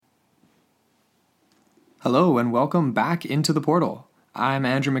Hello and welcome back into the portal. I'm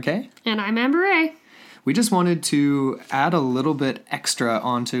Andrew McKay. And I'm Amber Ray. We just wanted to add a little bit extra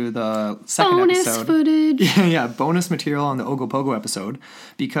onto the second episode. Bonus footage. Yeah, bonus material on the Ogopogo episode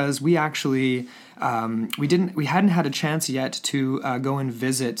because we actually we hadn't had a chance yet to go and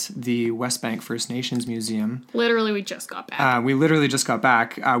visit the West Bank First Nations Museum. Literally, we just got back. We literally just got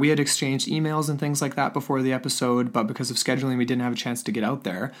back. We had exchanged emails and things like that before the episode, but because of scheduling, we didn't have a chance to get out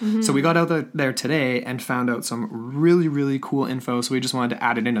there. Mm-hmm. So we got out there today and found out some really, really cool info. So we just wanted to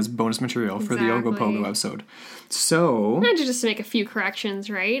add it in as bonus material for the Ogopogo episode. So and just to make a few corrections,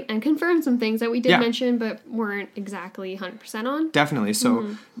 right? And confirm some things that we did mention, but weren't exactly 100% on. Definitely.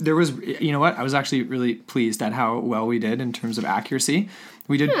 So there was, you know what? I was actually really pleased at how well we did in terms of accuracy.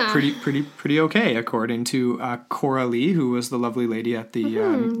 We did pretty okay, according to Cora Lee, who was the lovely lady at the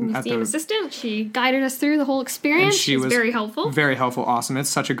museum assistant. She guided us through the whole experience. She was very helpful. Very helpful. Awesome. It's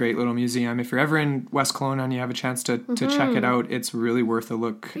such a great little museum. If you're ever in West Kelowna and you have a chance to check it out, it's really worth a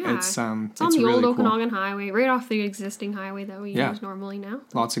look. Yeah. It's on the really old cool. Okanagan Highway, right off the existing highway that we use normally now.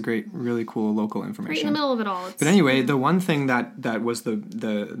 Lots of great, really cool local information. Right in the middle of it all. But anyway, the one thing that was the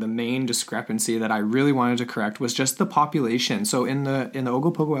main discrepancy that I really wanted to correct was just the population. So in the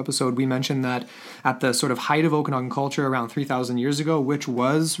Ogopogo episode, we mentioned that at the sort of height of Okanagan culture around 3,000 years ago, which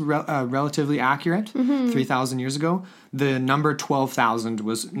was relatively accurate, 3,000 years ago, the number 12,000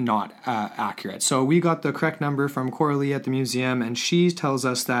 was not accurate. So we got the correct number from Coralie at the museum, and she tells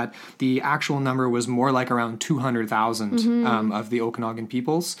us that the actual number was more like around 200,000 of the Okanagan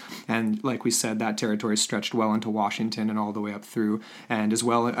peoples. And like we said, that territory stretched well into Washington and all the way up through, and as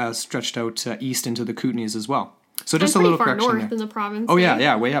well as stretched out east into the Kootenays as well. So just a little correction far north there. In the province. Oh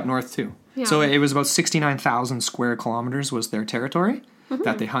yeah, way up north too. Yeah. So it was about 69,000 square kilometers was their territory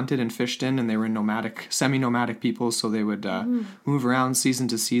that they hunted and fished in, and they were semi-nomadic people, so they would move around season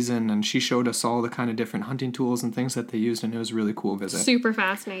to season, and she showed us all the kind of different hunting tools and things that they used, and it was a really cool visit. Super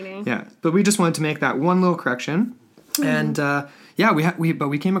fascinating. Yeah, but we just wanted to make that one little correction, and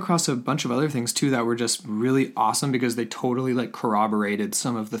we came across a bunch of other things too that were just really awesome because they totally corroborated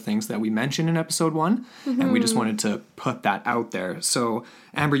some of the things that we mentioned in episode 1, and we just wanted to put that out there. So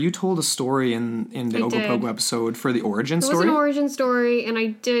Amber, you told a story in the Ogopogo episode for the origin story. It was an origin story, and I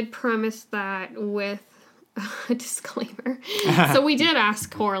did premise that with a disclaimer. So we did ask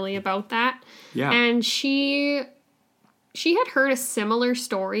Coralie about that. Yeah. And she had heard a similar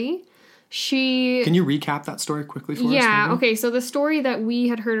story. Can you recap that story quickly for us? Yeah, okay. So the story that we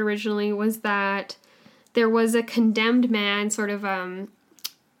had heard originally was that there was a condemned man, sort of, a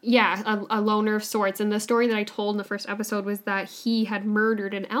loner of sorts. And the story that I told in the first episode was that he had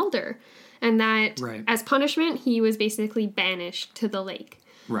murdered an elder. And that as punishment, he was basically banished to the lake.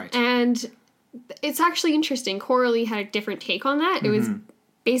 Right. And it's actually interesting. Coralie had a different take on that. It was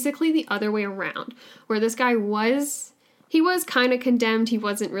basically the other way around, where this guy was kind of condemned. He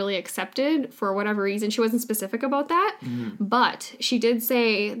wasn't really accepted for whatever reason. She wasn't specific about that. But she did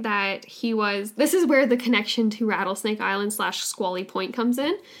say that this is where the connection to Rattlesnake Island / Squally Point comes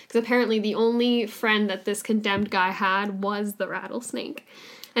in. Because apparently the only friend that this condemned guy had was the rattlesnake.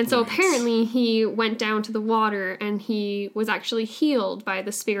 And so apparently he went down to the water and he was actually healed by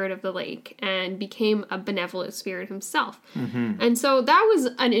the spirit of the lake and became a benevolent spirit himself. And so that was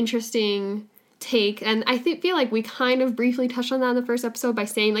an interesting take, and I feel like we kind of briefly touched on that in the first episode by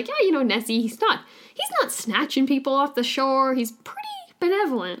saying Nessie, he's not snatching people off the shore, he's pretty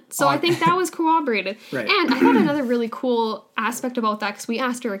benevolent. So I think that was corroborated. Right. And I thought another really cool aspect about that, because we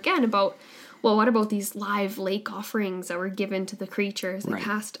asked her again about, well, what about these live lake offerings that were given to the creatures they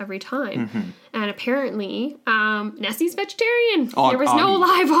passed every time? And apparently, Nessie's vegetarian. There was no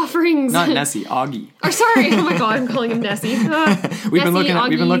live offerings. Not Nessie, Augie. Oh, sorry. Oh my god, I'm calling him Nessie. We've been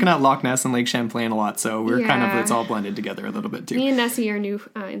looking at Loch Ness and Lake Champlain a lot, so we're it's all blended together a little bit too. Me and Nessie are new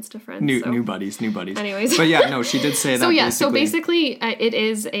Insta friends. New buddies. Anyways. But yeah, no, she did say that. So basically, it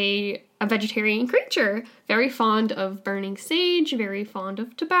is a vegetarian creature, very fond of burning sage, very fond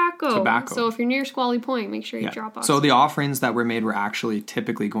of tobacco. So if you're near Squally Point, make sure you drop off. So the offerings that were made were actually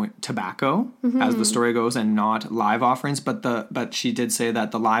typically going tobacco, as the story goes, and not live offerings. But she did say that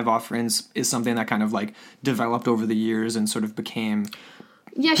the live offerings is something that kind of developed over the years and sort of became.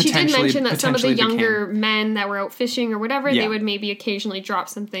 Yeah, she did mention that some of the younger men that were out fishing or whatever, they would maybe occasionally drop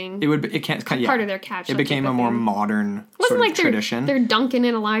something. Part of their catch. It became a more modern tradition. They're dunking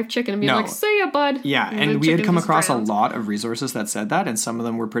in a live chicken and being like, "See ya, bud." Yeah, and we had come across a lot of resources that said that, and some of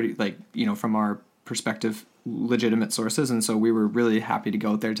them were pretty, from our perspective, legitimate sources. And so we were really happy to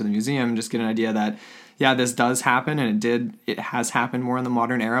go out there to the museum and just get an idea that, yeah, this does happen, and it has happened more in the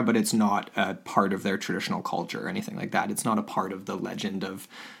modern era, but it's not a part of their traditional culture or anything like that. It's not a part of the legend of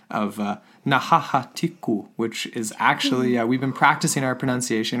Nahahatiku, which is actually, we've been practicing our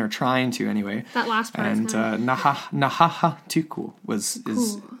pronunciation, or trying to anyway. That last part. And Nahahatiku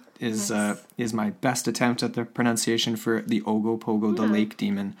is my best attempt at the pronunciation for the Ogopogo, the lake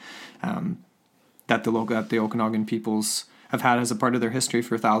demon, that the Okanagan peoples have had as a part of their history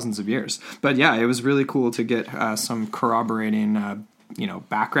for thousands of years. But yeah, it was really cool to get some corroborating,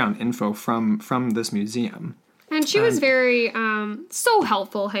 background info from this museum. And she was very, so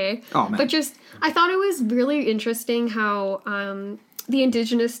helpful, hey? Oh, man. But I thought it was really interesting how the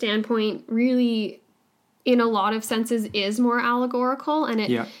Indigenous standpoint really, in a lot of senses, is more allegorical. And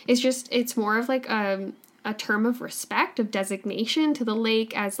it's more of like a term of respect, of designation to the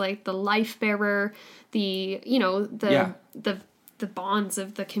lake as like the life bearer, the bonds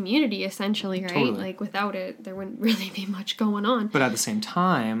of the community, essentially, right? Totally. Like without it, there wouldn't really be much going on. But at the same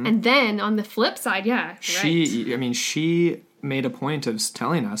time, And then on the flip side, she made a point of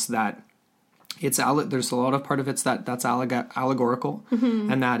telling us that there's a lot of part of it's that's allegorical,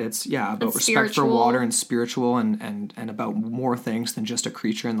 and that it's about and respect for water and spiritual and about more things than just a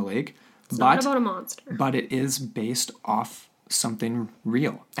creature in the lake. It's not about a monster. But it is based off something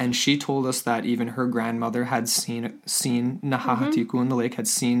real. And she told us that even her grandmother had seen Nahahatiku in the lake, had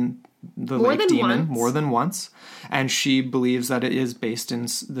seen the lake demon more than once, and she believes that it is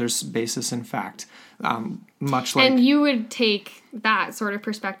there's basis in fact. Much like, and you would take that sort of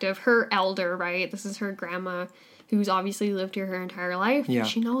perspective. Her elder, right? This is her grandma, who's obviously lived here her entire life. Yeah.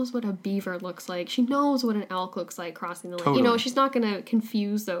 She knows what a beaver looks like. She knows what an elk looks like crossing the lake. Totally. She's not going to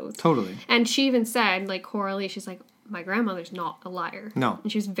confuse those. Totally. And she even said, like Coralie, she's like, my grandmother's not a liar. No.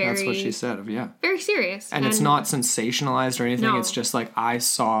 And she's very... That's what she said, very serious. And it's not sensationalized or anything. No. It's just like, I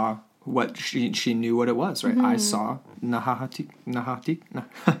saw what she knew what it was, right? I saw Nahahatiku.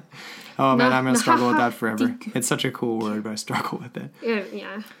 Oh man, I'm going to struggle with that forever. It's such a cool word, but I struggle with it.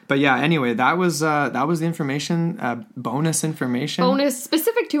 Yeah. But yeah, anyway, that was the information, bonus information. Bonus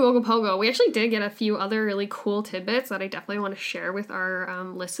specific to Ogopogo. We actually did get a few other really cool tidbits that I definitely want to share with our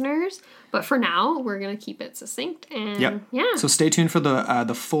listeners. But for now, we're going to keep it succinct. And yeah. So stay tuned for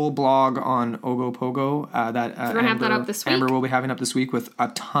the full blog on Ogopogo that we're going to have that up this week. Amber will be having up this week with a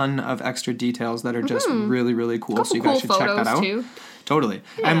ton of extra details that are just really, really cool. So you guys should check that out. Too. Totally.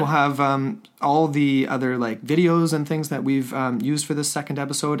 Yeah. And we'll have all the other like videos and things that we've used for this second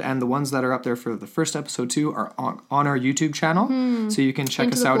episode, and the ones that are up there for the first episode too are on our YouTube channel. So you can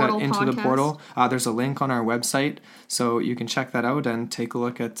check us out at Into the Portal. There's a link on our website, so you can check that out and take a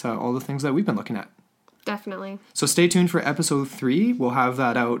look at all the things that we've been looking at. Definitely. So stay tuned for episode 3. We'll have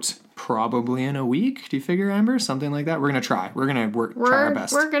that out probably in a week. Do you figure, Amber? Something like that? We're going to try. We're going to try our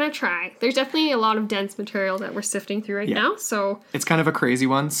best. We're going to try. There's definitely a lot of dense material that we're sifting through right now. So it's kind of a crazy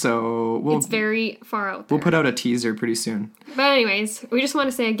one. So it's very far out there. We'll put out a teaser pretty soon. But anyways, we just want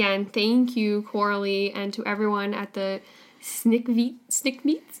to say again, thank you, Coralie, and to everyone at the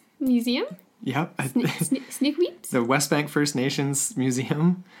Snikmeets Museum. Yep. Snikmeets? The Westbank First Nations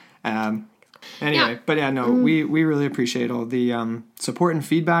Museum. Anyway, but yeah, no, we really appreciate all the support and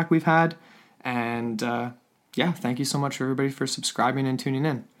feedback we've had. And thank you so much for everybody for subscribing and tuning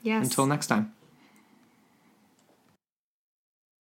in. Yes. Until next time.